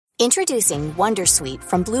Introducing Wondersuite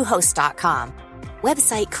from Bluehost.com.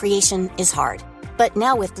 Website creation is hard, but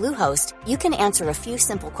now with Bluehost, you can answer a few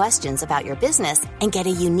simple questions about your business and get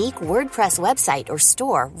a unique WordPress website or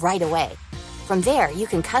store right away. From there, you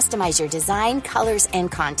can customize your design, colors,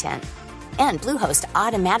 and content. And Bluehost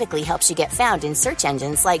automatically helps you get found in search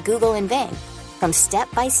engines like Google and Bing. From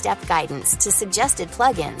step-by-step guidance to suggested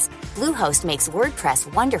plugins, Bluehost makes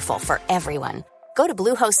WordPress wonderful for everyone. Go to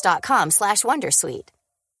bluehost.com/wondersuite.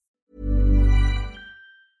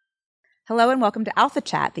 Hello and welcome to Alpha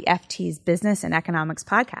Chat, the FT's business and economics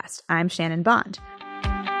podcast. I'm Shannon Bond.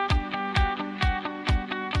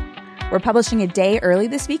 We're publishing a day early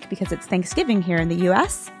this week because it's Thanksgiving here in the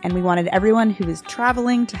U.S., and we wanted everyone who is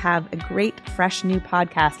traveling to have a great, fresh new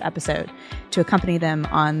podcast episode to accompany them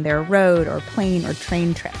on their road or plane or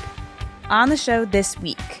train trip. On the show this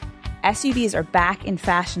week, SUVs are back in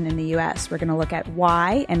fashion in the U.S. We're going to look at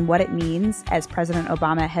why and what it means as President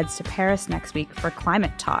Obama heads to Paris next week for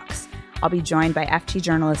climate talks. I'll be joined by FT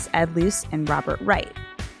journalists Ed Luce and Robert Wright.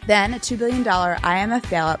 Then, a $2 billion IMF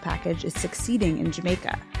bailout package is succeeding in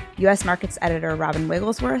Jamaica. U.S. Markets editor Robin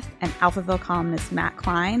Wigglesworth and Alphaville columnist Matt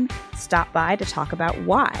Klein stop by to talk about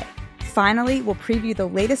why. Finally, we'll preview the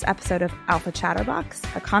latest episode of Alpha Chatterbox,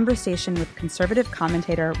 a conversation with conservative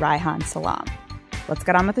commentator Reihan Salam. Let's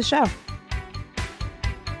get on with the show.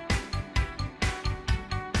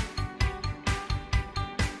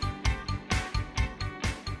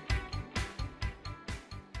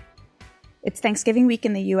 It's Thanksgiving week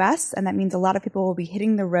in the U.S., and that means a lot of people will be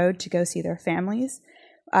hitting the road to go see their families.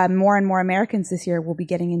 More and more Americans this year will be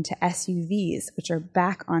getting into SUVs, which are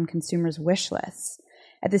back on consumers' wish lists.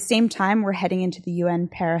 At the same time, we're heading into the UN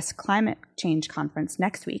Paris Climate Change Conference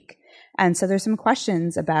next week. And so there's some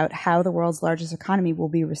questions about how the world's largest economy will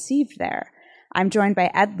be received there. I'm joined by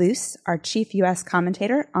Ed Luce, our chief U.S.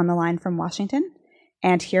 commentator, on the line from Washington,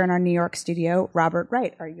 and here in our New York studio, Robert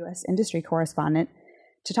Wright, our U.S. industry correspondent,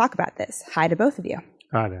 to talk about this. Hi to both of you.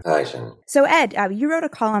 Hi there. Hi, Shannon. So, Ed, you wrote a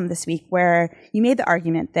column this week where you made the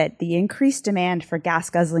argument that the increased demand for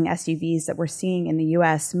gas-guzzling SUVs that we're seeing in the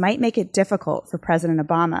U.S. might make it difficult for President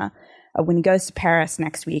Obama when he goes to Paris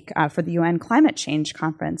next week for the UN Climate Change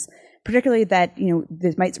Conference, particularly that,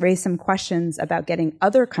 this might raise some questions about getting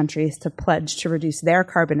other countries to pledge to reduce their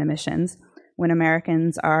carbon emissions when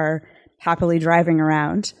Americans are happily driving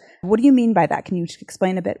around. What do you mean by that? Can you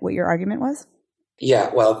explain a bit what your argument was?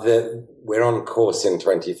 Yeah, well, we're on course in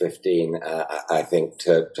 2015, I think,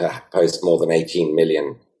 to post more than 18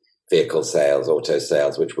 million vehicle sales, auto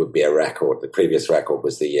sales, which would be a record. The previous record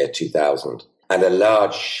was the year 2000. And a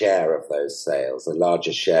large share of those sales, a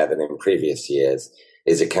larger share than in previous years,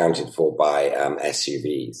 is accounted for by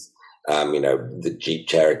SUVs. The Jeep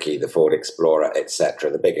Cherokee, the Ford Explorer,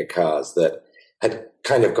 etc., the bigger cars that had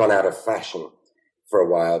kind of gone out of fashion for a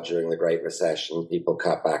while during the Great Recession. People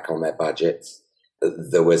cut back on their budgets.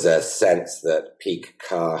 There was a sense that peak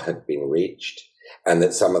car had been reached and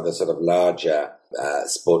that some of the sort of larger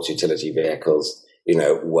sports utility vehicles,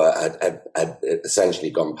 had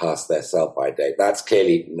essentially gone past their sell-by date. That's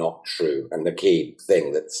clearly not true. And the key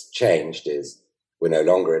thing that's changed is we're no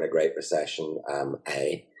longer in a Great Recession,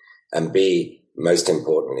 A. And B, most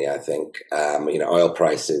importantly, I think, oil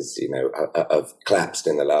prices, have collapsed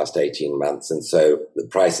in the last 18 months. And so the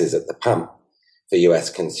prices at the pump for US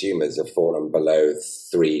consumers have fallen below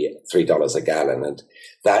 $3 a gallon. And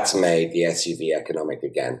that's made the SUV economic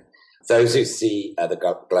again. Those who see the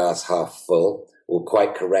glass half full will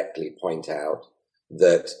quite correctly point out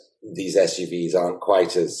that these SUVs aren't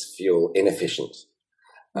quite as fuel inefficient.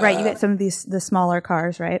 Right. You get some of the smaller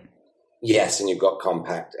cars, right? Yes. And you've got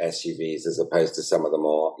compact SUVs as opposed to some of the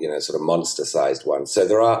more, sort of monster sized ones. So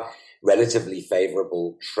there are relatively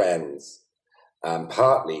favorable trends,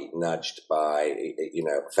 partly nudged by,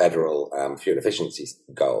 federal fuel efficiency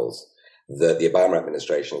goals that the Obama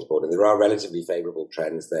administration has brought in. There are relatively favorable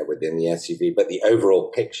trends there within the SUV, but the overall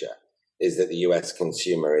picture is that the US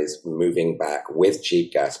consumer is moving back with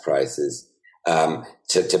cheap gas prices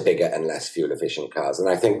to bigger and less fuel efficient cars. And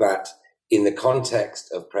I think that in the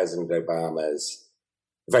context of President Obama's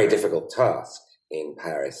very difficult task in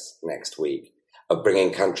Paris next week of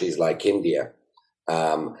bringing countries like India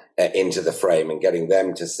into the frame and getting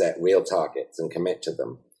them to set real targets and commit to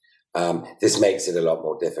them. This makes it a lot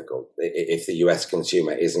more difficult if the US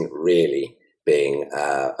consumer isn't really being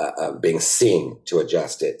seen to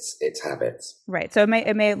adjust its habits. Right. So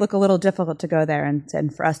it may look a little difficult to go there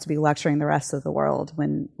and for us to be lecturing the rest of the world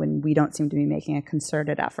when we don't seem to be making a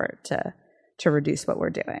concerted effort to reduce what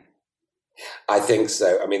we're doing. I think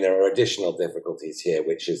so. I mean, there are additional difficulties here,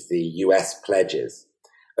 which is the US pledges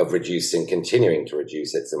of continuing to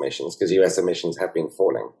reduce its emissions, because US emissions have been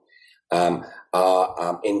falling.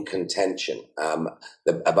 are in contention.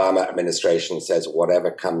 The Obama administration says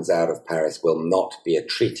whatever comes out of Paris will not be a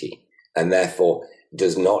treaty and therefore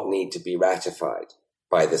does not need to be ratified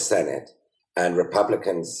by the Senate. And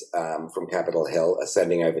Republicans from Capitol Hill are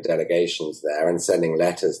sending over delegations there and sending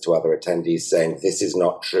letters to other attendees saying this is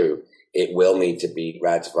not true. It will need to be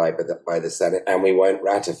ratified by the Senate, and we won't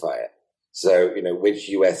ratify it. So, which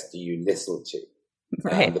US do you listen to?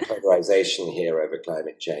 Right. The polarization here over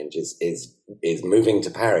climate change is moving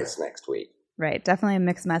to Paris next week. Right. Definitely a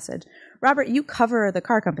mixed message. Robert, you cover the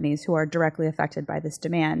car companies who are directly affected by this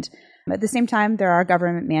demand. At the same time, there are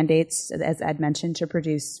government mandates, as Ed mentioned, to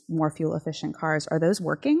produce more fuel-efficient cars. Are those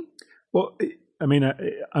working? Well, I mean,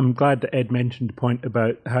 I'm glad that Ed mentioned the point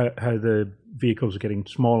about how the vehicles are getting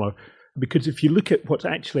smaller, because if you look at what's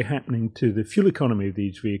actually happening to the fuel economy of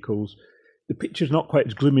these vehicles, the picture's not quite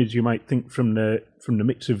as gloomy as you might think from the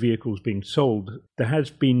mix of vehicles being sold. There has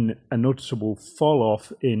been a noticeable fall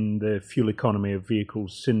off in the fuel economy of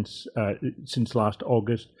vehicles since last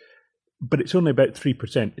August, but it's only about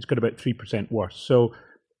 3%. It's got about 3% worse. So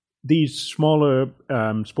these smaller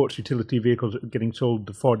sports utility vehicles that are getting sold,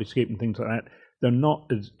 the Ford Escape and things like that, they're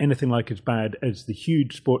not anything like as bad as the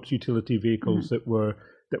huge sports utility vehicles that were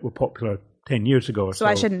popular 10 years ago or so. So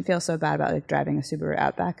I shouldn't feel so bad about driving a Subaru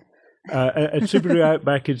Outback. A Subaru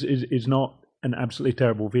Outback is not an absolutely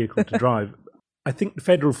terrible vehicle to drive. I think the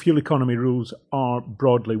federal fuel economy rules are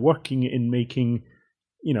broadly working in making,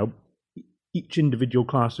 each individual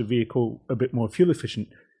class of vehicle a bit more fuel efficient.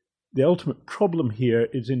 The ultimate problem here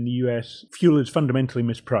is in the US, fuel is fundamentally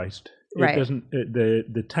mispriced. Right. It doesn't.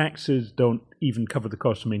 The taxes don't even cover the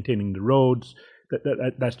cost of maintaining the roads.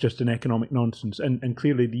 That's just an economic nonsense. And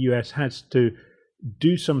clearly the US has to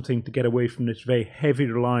do something to get away from this very heavy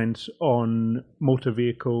reliance on motor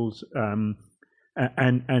vehicles, and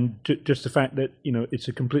just the fact that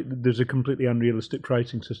there's a completely unrealistic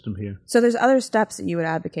pricing system here. So there's other steps that you would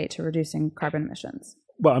advocate to reducing carbon emissions.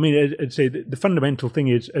 Well, I mean, I'd say the fundamental thing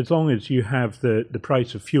is as long as you have the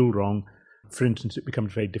price of fuel wrong, for instance, it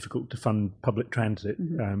becomes very difficult to fund public transit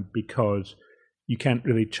because you can't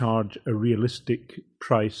really charge a realistic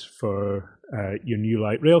price for your new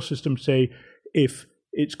light rail system, say, if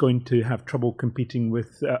it's going to have trouble competing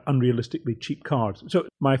with unrealistically cheap cars. So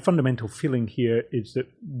my fundamental feeling here is that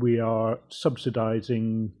we are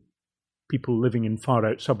subsidizing people living in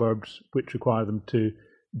far-out suburbs, which require them to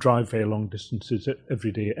drive very long distances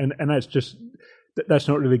every day. And that's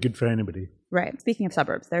not really good for anybody. Right. Speaking of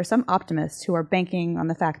suburbs, there are some optimists who are banking on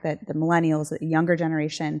the fact that the millennials, the younger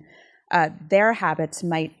generation, their habits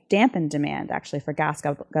might dampen demand, actually, for gas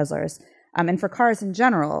guzzlers. And for cars in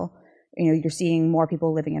general, you're seeing more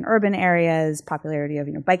people living in urban areas, popularity of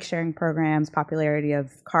bike sharing programs, popularity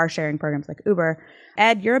of car sharing programs like Uber.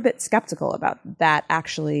 Ed, you're a bit skeptical about that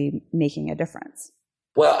actually making a difference.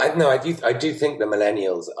 Well, I do think the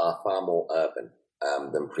millennials are far more urban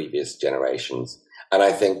than previous generations, and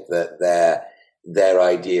I think that their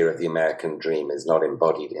idea of the American dream is not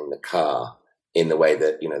embodied in the car in the way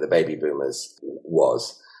that the baby boomers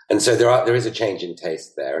was, and so there is a change in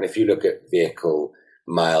taste there. And if you look at vehicle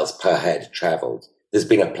miles per head traveled, there's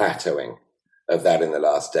been a plateauing of that in the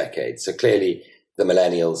last decade. So clearly the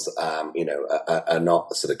millennials, are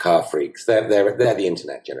not sort of car freaks. They're the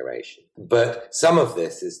internet generation. But some of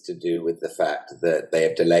this is to do with the fact that they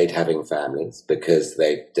have delayed having families because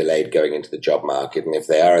they've delayed going into the job market. And if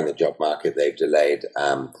they are in the job market, they've delayed,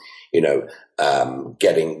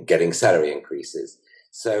 getting salary increases.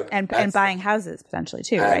 So and buying houses potentially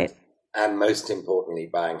too, right? And most importantly,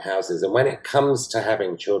 buying houses. And when it comes to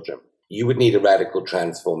having children, you would need a radical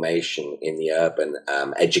transformation in the urban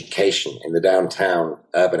education, in the downtown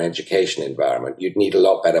urban education environment. You'd need a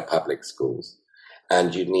lot better public schools,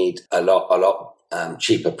 and you'd need a lot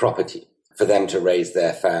cheaper property for them to raise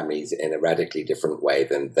their families in a radically different way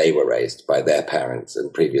than they were raised by their parents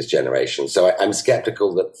and previous generations. So I'm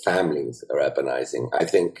skeptical that families are urbanizing. I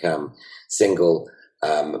think single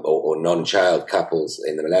or non-child couples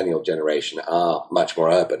in the millennial generation are much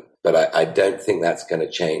more urban. But I don't think that's going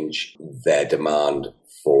to change their demand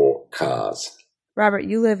for cars. Robert,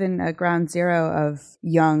 you live in a ground zero of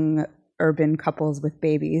young urban couples with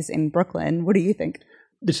babies in Brooklyn. What do you think?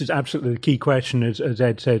 This is absolutely the key question, as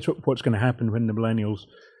Ed says, what's going to happen when the millennials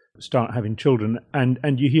start having children?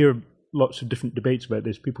 And you hear lots of different debates about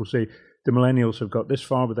this. People say the millennials have got this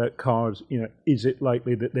far without cars. Is it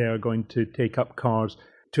likely that they are going to take up cars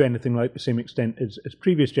to anything like the same extent as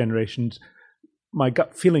previous generations? My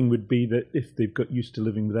gut feeling would be that if they've got used to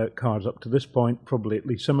living without cars up to this point, probably at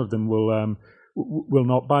least some of them will will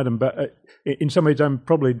not buy them. But in some ways, I'm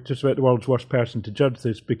probably just about the world's worst person to judge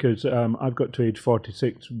this, because I've got to age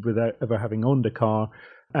 46 without ever having owned a car,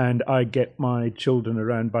 and I get my children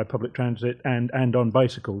around by public transit and on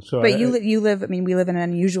bicycles. So, but you live. I mean, we live in an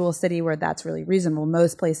unusual city where that's really reasonable.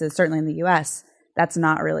 Most places, certainly in the U.S., that's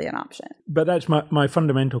not really an option. But that's my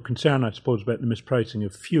fundamental concern, I suppose, about the mispricing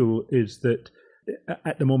of fuel, is that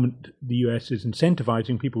at the moment the US is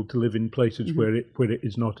incentivizing people to live in places where it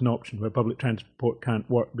is not an option, where public transport can't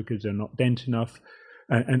work because they're not dense enough,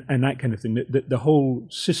 and that kind of thing. The whole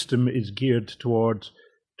system is geared towards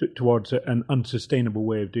an unsustainable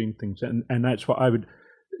way of doing things, and that's what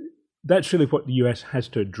that's really what the US has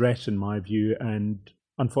to address, in my view. And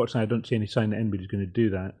unfortunately, I don't see any sign that anybody's going to do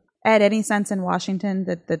that. Ed, any sense in Washington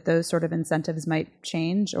that those sort of incentives might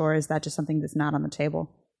change, or is that just something that's not on the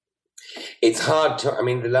table? It's hard to, I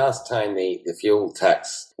mean, the last time the fuel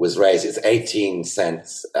tax was raised, it's 18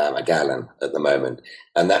 cents a gallon at the moment.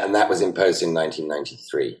 And that was imposed in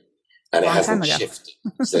 1993. And it hasn't shifted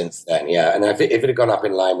since then. Yeah. And if it had gone up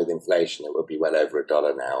in line with inflation, it would be well over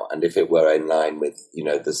 $1 now. And if it were in line with,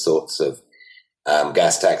 the sorts of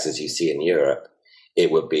gas taxes you see in Europe, it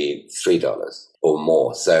would be $3 or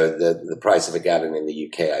more. So the price of a gallon in the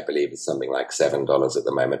UK, I believe, is something like $7 at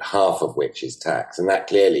the moment, half of which is tax. And that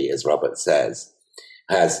clearly, as Robert says,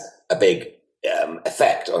 has a big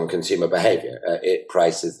effect on consumer behavior. It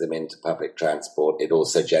prices them into public transport. It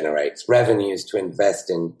also generates revenues to invest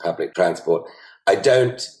in public transport. I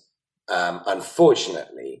don't,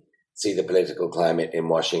 unfortunately, see the political climate in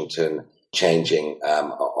Washington changing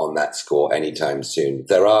on that score anytime soon.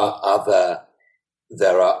 There are other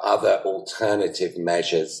alternative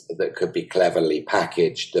measures that could be cleverly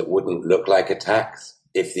packaged that wouldn't look like a tax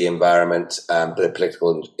if the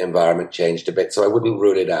political environment changed a bit. So I wouldn't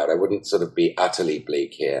rule it out. I wouldn't sort of be utterly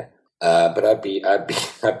bleak here. But I'd be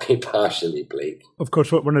partially bleak. Of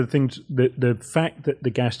course, one of the things, the fact that the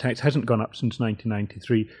gas tax hasn't gone up since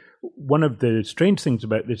 1993, one of the strange things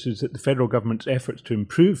about this is that the federal government's efforts to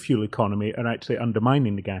improve fuel economy are actually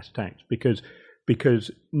undermining the gas tax,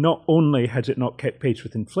 because not only has it not kept pace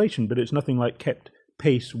with inflation, but it's nothing like kept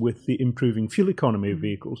pace with the improving fuel economy of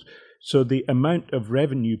vehicles. So the amount of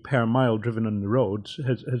revenue per mile driven on the roads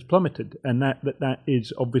has plummeted. And that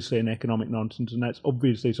is obviously an economic nonsense. And that's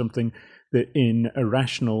obviously something that in a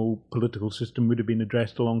rational political system would have been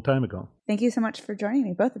addressed a long time ago. Thank you so much for joining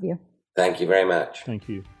me, both of you. Thank you very much. Thank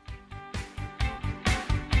you.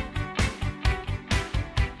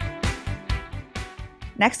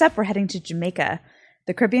 Next up, we're heading to Jamaica.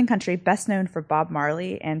 The Caribbean country, best known for Bob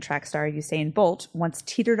Marley and track star Usain Bolt, once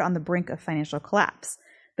teetered on the brink of financial collapse,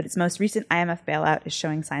 but its most recent IMF bailout is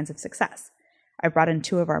showing signs of success. I brought in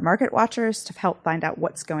two of our market watchers to help find out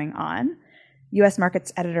what's going on. U.S.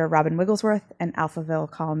 markets editor Robin Wigglesworth and Alphaville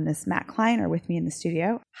columnist Matt Klein are with me in the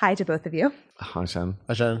studio. Hi to both of you. Hi, Shan.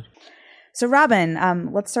 Hi, Shan. So, Robin,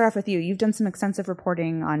 let's start off with you. You've done some extensive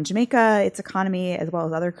reporting on Jamaica, its economy, as well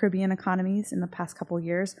as other Caribbean economies in the past couple of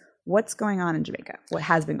years. What's going on in Jamaica? What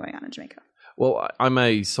has been going on in Jamaica? Well, I'm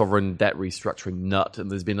a sovereign debt restructuring nut,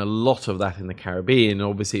 and there's been a lot of that in the Caribbean.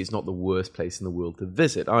 Obviously, it's not the worst place in the world to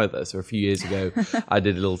visit either. So a few years ago, I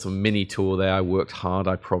did a little sort of mini tour there. I worked hard,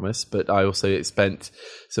 I promise. But I also spent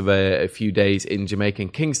sort of a few days in Jamaica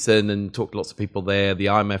and Kingston and talked to lots of people there. The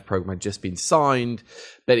IMF program had just been signed,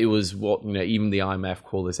 but it was what even the IMF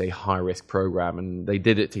call this a high-risk program. And they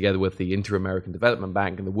did it together with the Inter-American Development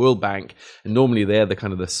Bank and the World Bank. And normally they're the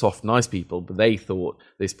kind of the soft, nice people, but they thought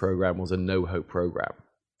this program was a no-hope program.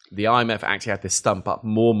 The IMF actually had to stump up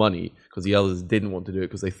more money because the others didn't want to do it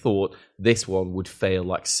because they thought this one would fail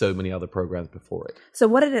like so many other programs before it. So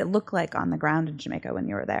what did it look like on the ground in Jamaica when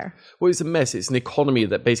you were there? Well, it's a mess. It's an economy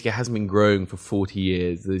that basically hasn't been growing for 40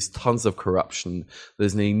 years. There's tons of corruption.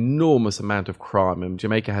 There's an enormous amount of crime. And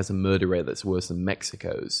Jamaica has a murder rate that's worse than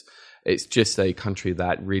Mexico's. It's just a country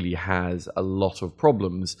that really has a lot of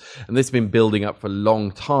problems. And this has been building up for a long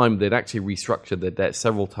time. They'd actually restructured their debt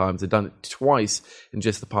several times. They've done it twice in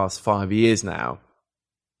just the past 5 years now.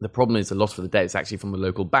 The problem is a lot of the debt is actually from the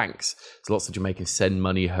local banks. So lots of Jamaicans send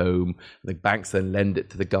money home. The banks then lend it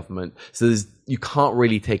to the government. So you can't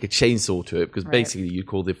really take a chainsaw to it because basically you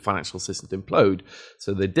call the financial system to implode.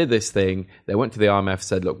 So they did this thing. They went to the IMF,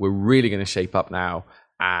 said, look, we're really going to shape up now.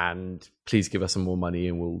 And please give us some more money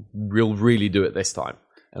and we'll really do it this time.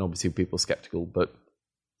 And obviously people are skeptical, but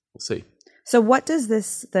we'll see. So what does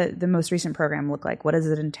the most recent program look like? What does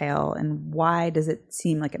it entail? And why does it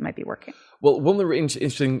seem like it might be working? Well, one of the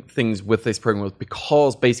interesting things with this program was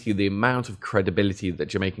because basically the amount of credibility that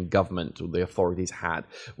Jamaican government or the authorities had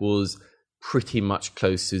was pretty much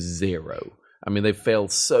close to zero. I mean, they've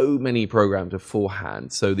failed so many programs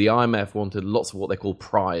beforehand. So the IMF wanted lots of what they call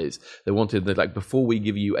priors. They wanted that, like, before we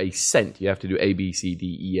give you a cent, you have to do A, B, C, D,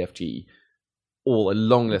 E, F, G, all a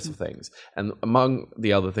long list of things. And among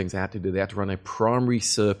the other things they had to do, they had to run a primary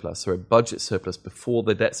surplus, or a budget surplus before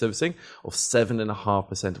the debt servicing of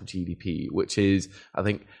 7.5% of GDP, which is, I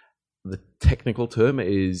think, the technical term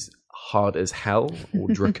is hard as hell or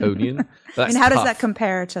draconian. And how does that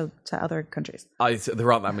compare to other countries?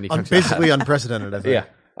 There aren't that many countries. Basically unprecedented, I think. Yeah,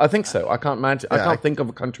 I think so. I can't imagine. I can't think of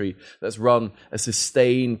a country that's run a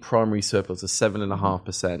sustained primary surplus of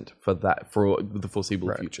 7.5% for the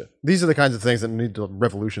foreseeable future. These are the kinds of things that need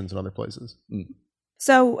revolutions in other places.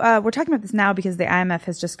 So we're talking about this now because the IMF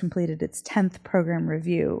has just completed its 10th program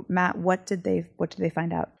review. Matt, what did they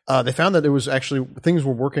find out? They found that it was actually, things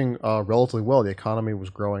were working relatively well. The economy was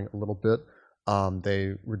growing a little bit.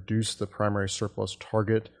 They reduced the primary surplus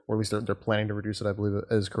target, or at least they're planning to reduce it, I believe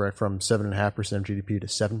is correct, from 7.5% of GDP to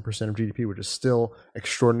 7% of GDP, which is still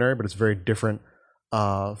extraordinary, but it's very different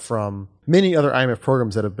from many other IMF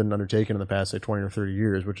programs that have been undertaken in the past, say, 20 or 30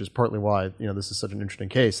 years, which is partly why, this is such an interesting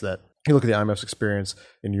case. That you look at the IMF's experience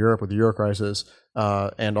in Europe with the Euro crisis,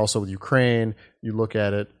 and also with Ukraine. You look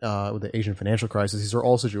at it with the Asian financial crisis. These are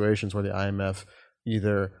all situations where the IMF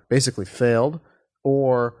either basically failed,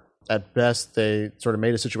 or at best they sort of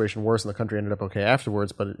made a situation worse and the country ended up okay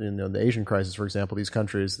afterwards. But the Asian crisis, for example, these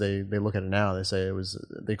countries, they look at it now, they say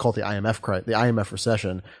they call it the IMF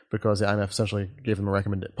recession, because the IMF essentially gave them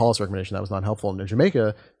a policy recommendation that was not helpful. And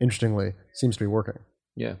Jamaica, interestingly, seems to be working.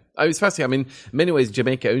 Yeah, it's fascinating. I mean, in many ways,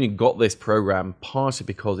 Jamaica only got this program partially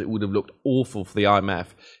because it would have looked awful for the IMF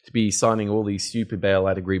to be signing all these stupid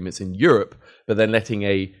bailout agreements in Europe, but then letting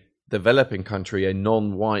a developing country, a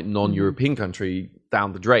non-white, non-European country,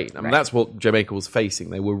 down the drain. I mean, that's what Jamaica was facing.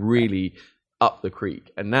 They were really up the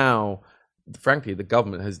creek. And now, frankly, the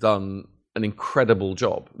government has done an incredible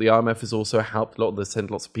job. The IMF has also helped a lot. They've sent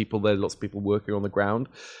lots of people there, lots of people working on the ground.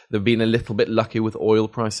 They've been a little bit lucky with oil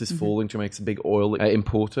prices falling. Jamaica's a big oil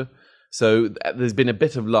importer. So there's been a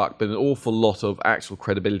bit of luck, but an awful lot of actual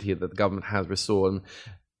credibility that the government has restored. And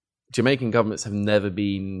Jamaican governments have never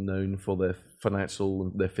been known for their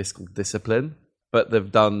fiscal discipline, but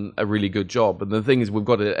they've done a really good job. And the thing is, we've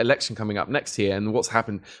got an election coming up next year, and what's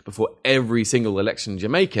happened before every single election in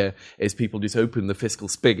Jamaica is people just open the fiscal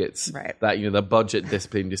spigots. Right. That, the budget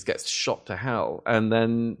discipline just gets shot to hell. And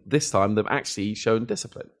then this time they've actually shown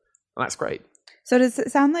discipline. And that's great. So does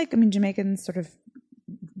it sound like, Jamaicans, sort of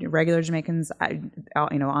regular Jamaicans,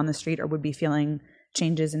 on the street, or would be feeling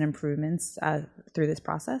changes and improvements through this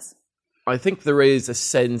process? I think there is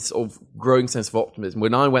a growing sense of optimism.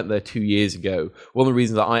 When I went there 2 years ago, one of the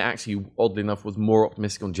reasons that I actually, oddly enough, was more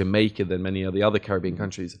optimistic on Jamaica than many of the other Caribbean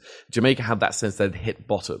countries, Jamaica had that sense that it hit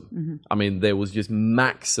bottom. Mm-hmm. I mean, there was just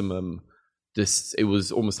maximum, it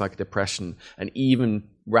was almost like a depression. And even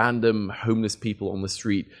random homeless people on the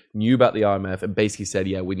street knew about the IMF and basically said,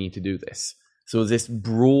 yeah, we need to do this. So there was this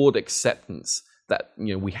broad acceptance that,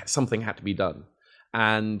 something had to be done.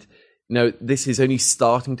 And this is only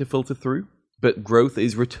starting to filter through, but growth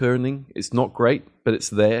is returning. It's not great, but it's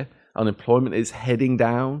there. Unemployment is heading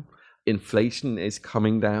down. Inflation is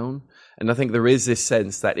coming down. And I think there is this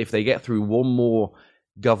sense that if they get through one more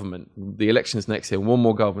government, the elections next year, one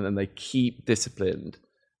more government, and they keep disciplined,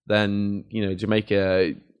 then,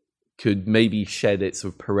 Jamaica could maybe shed its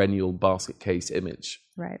sort of perennial basket case image.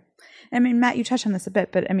 Right. Matt, you touched on this a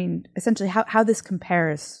bit, but essentially how this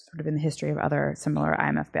compares sort of in the history of other similar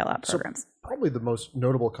IMF bailout programs. So probably the most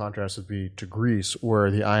notable contrast would be to Greece,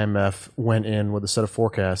 where the IMF went in with a set of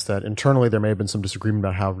forecasts that internally there may have been some disagreement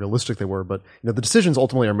about how realistic they were, but the decisions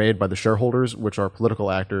ultimately are made by the shareholders, which are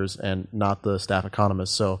political actors and not the staff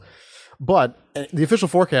economists. But the official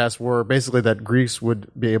forecasts were basically that Greece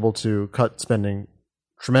would be able to cut spending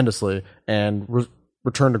tremendously and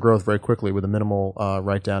return to growth very quickly with a minimal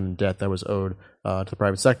write-down in debt that was owed to the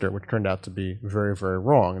private sector, which turned out to be very, very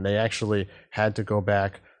wrong. And they actually had to go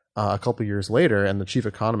back a couple of years later, and the chief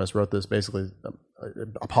economist wrote this basically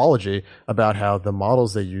apology about how the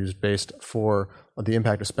models they used based for the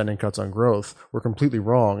impact of spending cuts on growth were completely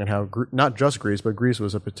wrong, and how not just Greece, but Greece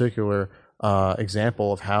was a particular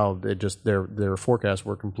example of how their forecasts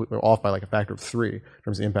were completely off by like a factor of 3 in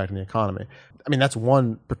terms of the impact on the economy. That's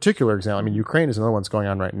one particular example. Ukraine is another one that's going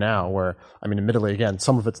on right now where, admittedly, again,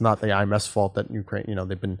 some of it's not the IMF's fault that Ukraine,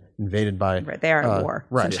 they've been invaded by... Right, they are at war,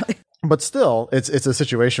 right. essentially. But still, it's a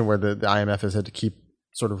situation where the IMF has had to keep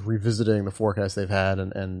sort of revisiting the forecast they've had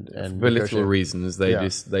and for literal reasons.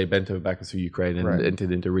 They bent over backwards for Ukraine and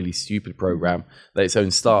entered into a really stupid program that its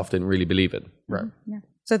own staff didn't really believe in. Right. Yeah.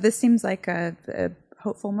 So this seems like a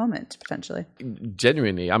hopeful moment, potentially.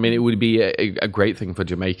 Genuinely, I mean, it would be a great thing for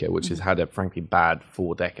Jamaica, which has had a frankly bad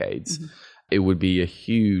 4 decades. It would be a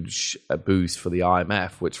huge boost for the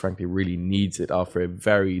IMF, which frankly really needs it after a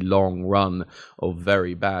very long run of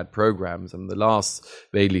very bad programs. And the last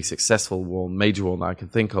vaguely successful one, major one I can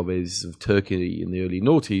think of, is of Turkey in the early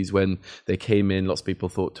noughties when they came in. Lots of people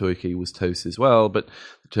thought Turkey was toast as well, but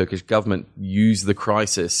the Turkish government used the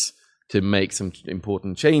crisis to make some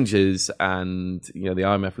important changes, and the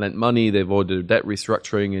IMF lent money. They've ordered a debt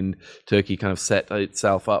restructuring, and Turkey kind of set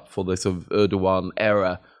itself up for the sort of Erdogan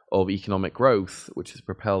era of economic growth, which has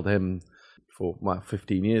propelled him for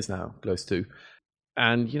 15 years now, close to.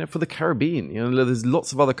 And for the Caribbean, there's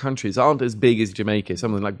lots of other countries aren't as big as Jamaica.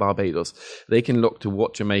 Something like Barbados, they can look to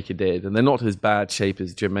what Jamaica did, and they're not as bad shape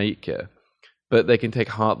as Jamaica, but they can take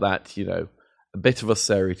heart that a bit of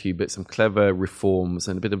austerity, but some clever reforms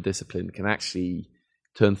and a bit of discipline can actually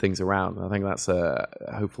turn things around. I think that's a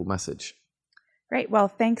hopeful message. Great. Well,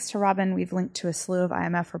 thanks to Robin. We've linked to a slew of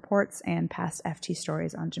IMF reports and past FT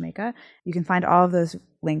stories on Jamaica. You can find all of those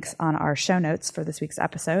links on our show notes for this week's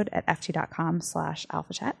episode at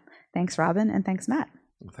ft.com/alphachat. Thanks, Robin, and thanks, Matt.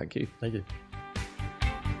 Thank you. Thank you.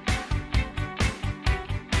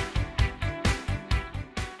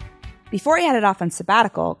 Before he headed off on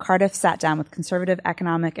sabbatical, Cardiff sat down with conservative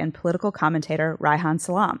economic and political commentator Raihan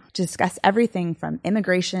Salam to discuss everything from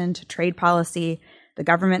immigration to trade policy, the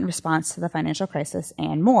government response to the financial crisis,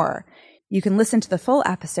 and more. You can listen to the full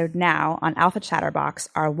episode now on Alpha Chatterbox,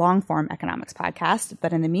 our long-form economics podcast.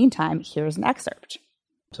 But in the meantime, here's an excerpt.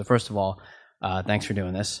 So first of all, thanks for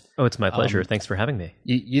doing this. Oh, it's my pleasure. Thanks for having me.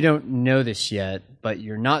 You don't know this yet, but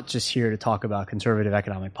you're not just here to talk about conservative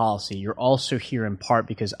economic policy. You're also here in part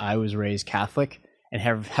because I was raised Catholic and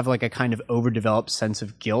have like a kind of overdeveloped sense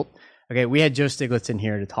of guilt. Okay, we had Joe Stiglitz in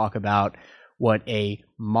here to talk about what a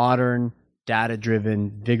modern,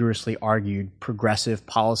 data-driven, vigorously argued progressive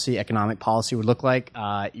policy, economic policy would look like.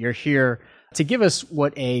 You're here to give us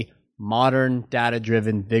what a modern,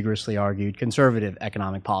 data-driven, vigorously argued conservative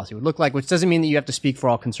economic policy would look like, which doesn't mean that you have to speak for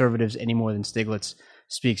all conservatives any more than Stiglitz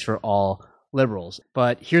speaks for all liberals.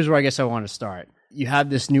 But here's where I guess I want to start. You have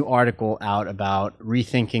this new article out about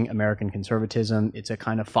rethinking American conservatism. It's a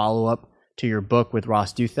kind of follow-up to your book with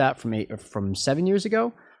Ross Douthat from 7 years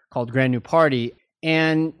ago called Grand New Party.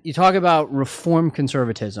 And you talk about reform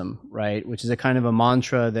conservatism, right, which is a kind of a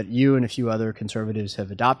mantra that you and a few other conservatives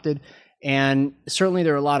have adopted. And certainly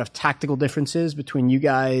there are a lot of tactical differences between you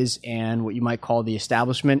guys and what you might call the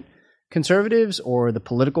establishment conservatives or the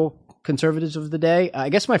political conservatives of the day. I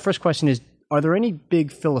guess my first question is, are there any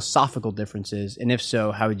big philosophical differences? And if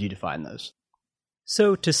so, how would you define those?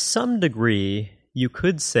 So to some degree, you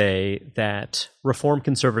could say that reform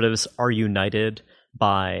conservatives are united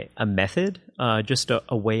by a method, just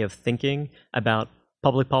a way of thinking about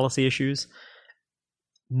public policy issues,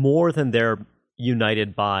 more than they're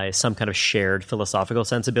united by some kind of shared philosophical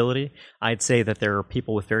sensibility. I'd say that there are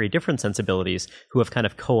people with very different sensibilities who have kind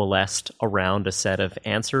of coalesced around a set of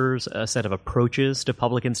answers, a set of approaches to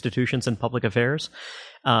public institutions and public affairs.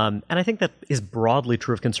 And I think that is broadly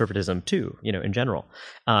true of conservatism too, in general.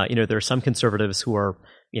 There are some conservatives who are,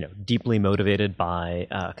 deeply motivated by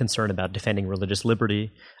concern about defending religious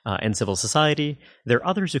liberty and civil society. There are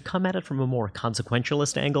others who come at it from a more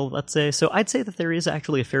consequentialist angle, let's say. So I'd say that there is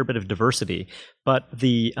actually a fair bit of diversity, but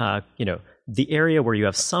the area where you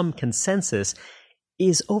have some consensus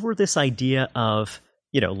is over this idea of,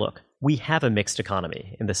 look, we have a mixed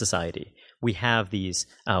economy in the society. We have these,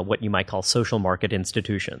 what you might call social market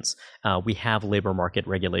institutions. We have labor market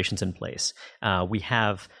regulations in place. We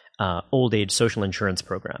have old age social insurance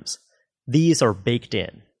programs. These are baked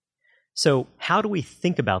in. So how do we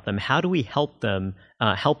think about them? How do we help them,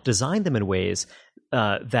 help design them in ways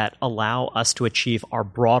that allow us to achieve our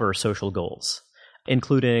broader social goals,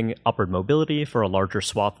 including upward mobility for a larger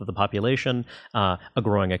swath of the population, a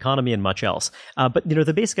growing economy, and much else. But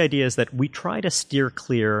the basic idea is that we try to steer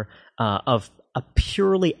clear of a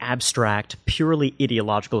purely abstract, purely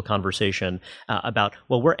ideological conversation about,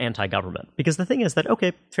 well, we're anti-government. Because the thing is that,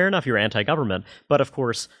 okay, fair enough, you're anti-government, but of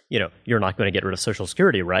course, you're not going to get rid of Social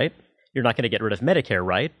Security, right? You're not going to get rid of Medicare,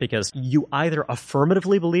 right? Because you either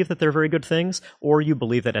affirmatively believe that they're very good things, or you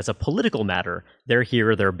believe that as a political matter, they're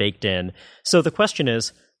here, they're baked in. So the question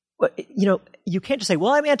is, you can't just say,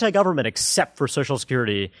 well, I'm anti-government except for Social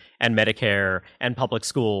Security and Medicare and public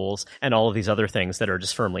schools and all of these other things that are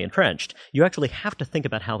just firmly entrenched. You actually have to think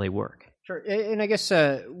about how they work. Sure. And I guess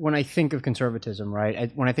when I think of conservatism,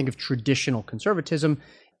 right, when I think of traditional conservatism,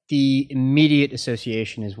 the immediate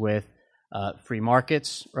association is with free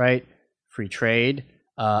markets, right, free trade,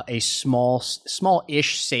 a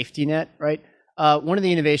small-ish safety net, right, one of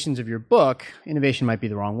the innovations of your book, innovation might be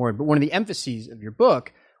the wrong word, but one of the emphases of your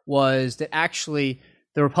book was that actually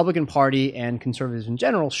the Republican Party and conservatives in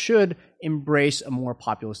general should embrace a more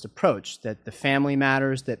populist approach, that the family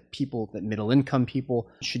matters, that middle income people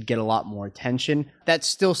should get a lot more attention. That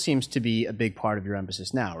still seems to be a big part of your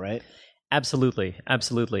emphasis now, right? Absolutely.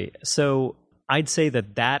 Absolutely. So I'd say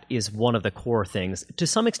that is one of the core things. To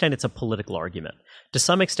some extent, it's a political argument. To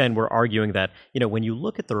some extent, we're arguing that, when you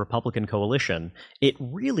look at the Republican coalition, it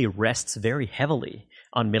really rests very heavily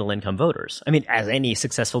on middle-income voters. I mean, as any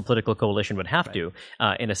successful political coalition would have to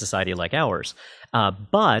in a society like ours.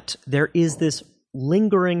 But there is this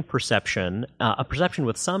lingering perception, a perception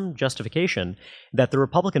with some justification, that the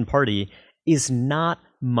Republican Party is not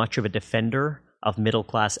much of a defender of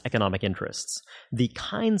middle-class economic interests. The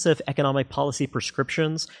kinds of economic policy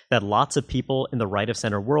prescriptions that lots of people in the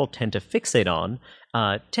right-of-center world tend to fixate on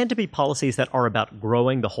tend to be policies that are about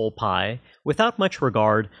growing the whole pie without much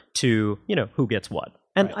regard to, who gets what.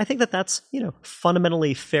 And right. I think that's,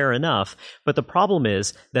 fundamentally fair enough. But the problem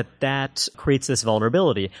is that creates this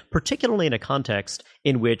vulnerability, particularly in a context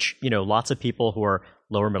in which, lots of people who are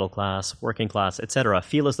lower middle class, working class, etc.,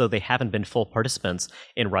 feel as though they haven't been full participants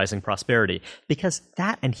in rising prosperity. Because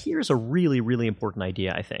and here's a really, really important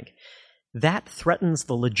idea, I think, that threatens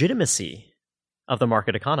the legitimacy of the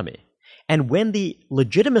market economy. And when the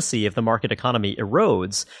legitimacy of the market economy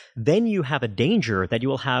erodes, then you have a danger that you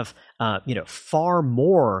will have, far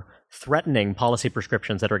more threatening policy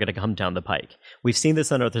prescriptions that are going to come down the pike. We've seen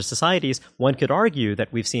this in other societies. One could argue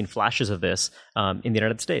that we've seen flashes of this in the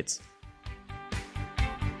United States.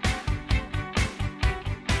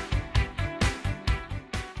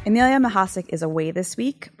 Amelia Mahasik is away this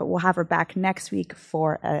week, but we'll have her back next week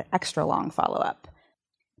for an extra long follow-up.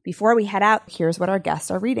 Before we head out, here's what our guests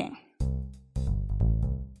are reading.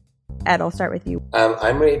 Ed, I'll start with you.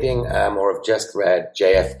 I'm reading, or have just read,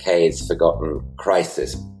 JFK's Forgotten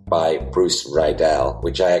Crisis by Bruce Rydell,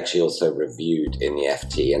 which I actually also reviewed in the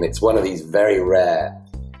FT. And it's one of these very rare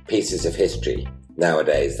pieces of history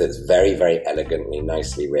nowadays that's very, very elegantly,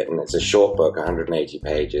 nicely written. It's a short book, 180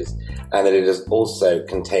 pages, and that it also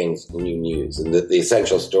contains new news. And the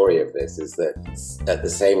essential story of this is that at the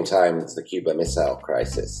same time as the Cuba Missile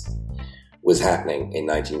Crisis was happening in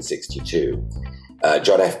 1962,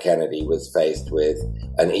 John F. Kennedy was faced with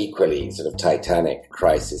an equally sort of titanic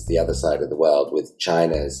crisis the other side of the world with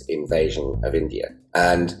China's invasion of India.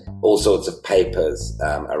 And all sorts of papers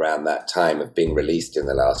around that time have been released in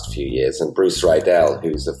the last few years. And Bruce Rydell,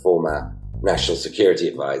 who's a former national security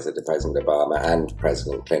advisor to President Obama and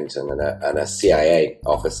President Clinton and a CIA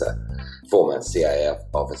officer, former CIA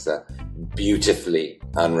officer, beautifully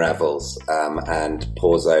unravels and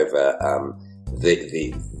pores over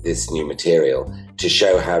this new material to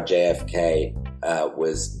show how JFK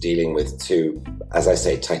was dealing with two, as I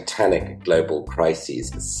say, titanic global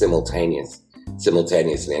crises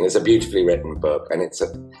simultaneously. And it's a beautifully written book, and it's,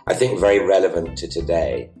 I think, very relevant to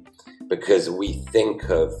today, because we think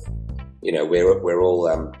of, we're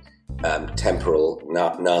all temporal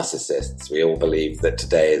narcissists. We all believe that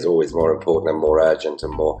today is always more important and more urgent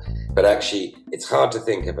and more. But actually, it's hard to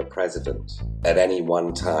think of a president at any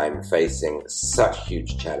one time facing such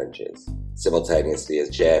huge challenges simultaneously as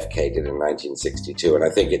JFK did in 1962. And I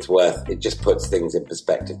think it just puts things in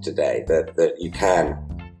perspective today that you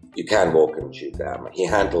can walk and chew gum. He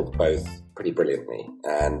handled both pretty brilliantly.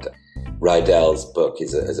 And Rydell's book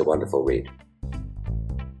is a wonderful read.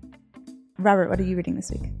 Robert, what are you reading this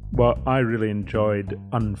week? Well, I really enjoyed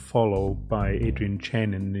Unfollow by Adrian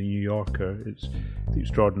Chen in The New Yorker. It's the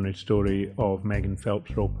extraordinary story of Megan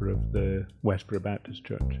Phelps Roper of the Westboro Baptist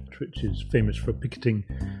Church, which is famous for picketing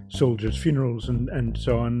soldiers' funerals and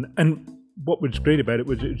so on. And what was great about it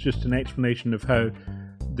was just an explanation of how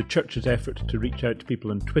the church's efforts to reach out to people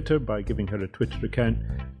on Twitter by giving her a Twitter account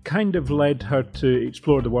kind of led her to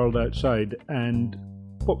explore the world outside. And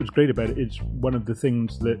what was great about it is one of the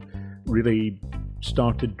things that really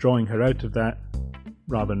started drawing her out of that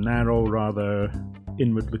rather narrow, rather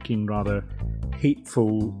inward-looking, rather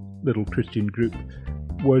hateful little Christian group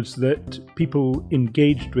was that people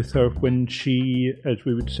engaged with her when she, as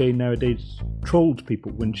we would say nowadays, trolled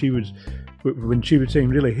people. When she was saying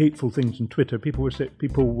really hateful things on Twitter, people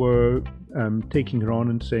were taking her on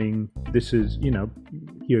and saying, "This is,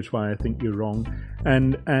 here's why I think you're wrong,"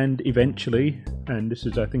 and eventually, and this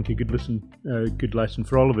is, I think, a good lesson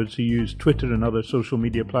for all of us who use Twitter and other social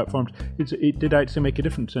media platforms. It did actually make a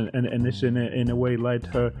difference, and this in a way led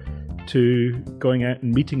her to going out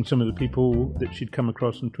and meeting some of the people that she'd come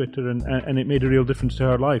across on Twitter, and it made a real difference to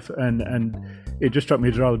her life. And it just struck me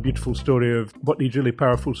as a rather beautiful story of what these really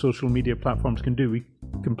powerful social media platforms can do.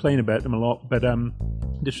 complain about them a lot, but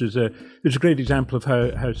this was a great example of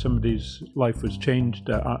how somebody's life was changed.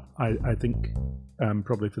 I think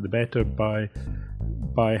probably for the better by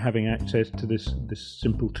having access to this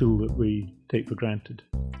simple tool that we take for granted.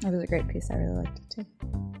 That was a great piece. I really liked it too.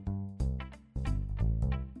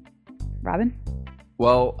 Robin?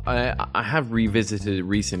 Well, I have revisited it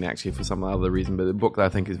recently, actually, for some other reason, but the book that I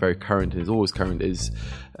think is very current and is always current is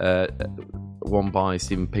one by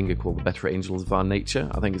Steven Pinker called The Better Angels of Our Nature.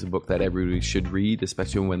 I think it's a book that everybody should read,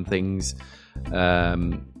 especially when things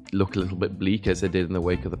look a little bit bleak, as they did in the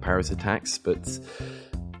wake of the Paris attacks. But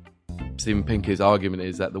Steven Pinker's argument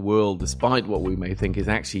is that the world, despite what we may think, is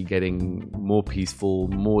actually getting more peaceful,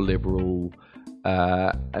 more liberal,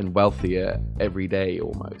 and wealthier every day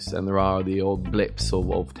almost. And there are the odd blips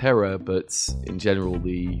of terror, but in general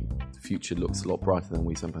the future looks a lot brighter than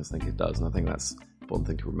we sometimes think it does. And I think that's one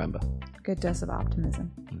thing to remember. Good dose of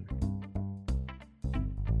optimism.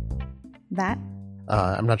 That?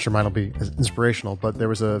 I'm not sure mine will be as inspirational, but there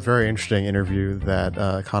was a very interesting interview that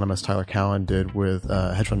economist Tyler Cowen did with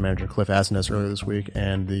hedge fund manager Cliff Asness earlier this week,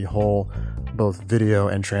 and the whole both video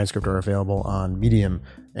and transcript are available on Medium.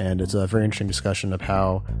 And it's a very interesting discussion of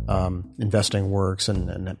how investing works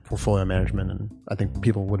and portfolio management, and I think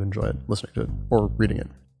people would enjoy it, listening to it or reading it.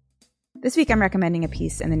 This week I'm recommending a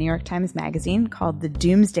piece in the New York Times Magazine called The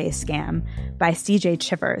Doomsday Scam by C.J.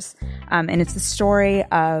 Chivers. And it's the story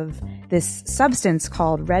of this substance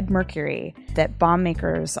called red mercury that bomb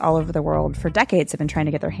makers all over the world for decades have been trying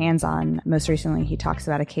to get their hands on. Most recently, he talks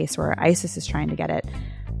about a case where ISIS is trying to get it.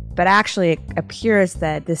 But actually, it appears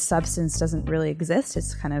that this substance doesn't really exist.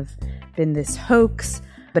 It's kind of been this hoax,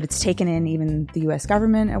 but it's taken in even the U.S.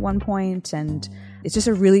 government at one point, and it's just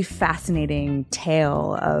a really fascinating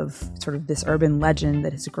tale of sort of this urban legend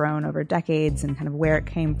that has grown over decades and kind of where it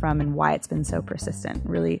came from and why it's been so persistent.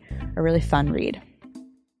 Really, a really fun read.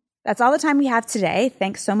 That's all the time we have today.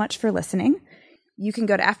 Thanks so much for listening. You can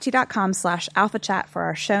go to ft.com/alphachat for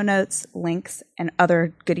our show notes, links, and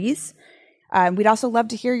other goodies. We'd also love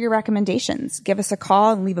to hear your recommendations. Give us a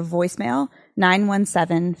call and leave a voicemail,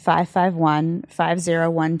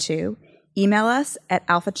 917-551-5012. Email us at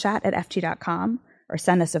alphachat@ft.com or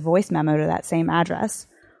send us a voice memo to that same address.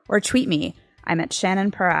 Or tweet me. I'm at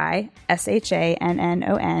Shannon Pareil,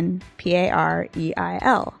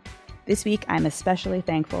 ShannonPareil. This week, I'm especially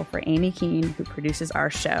thankful for Amy Keene, who produces our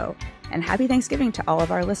show. And happy Thanksgiving to all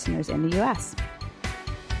of our listeners in the U.S.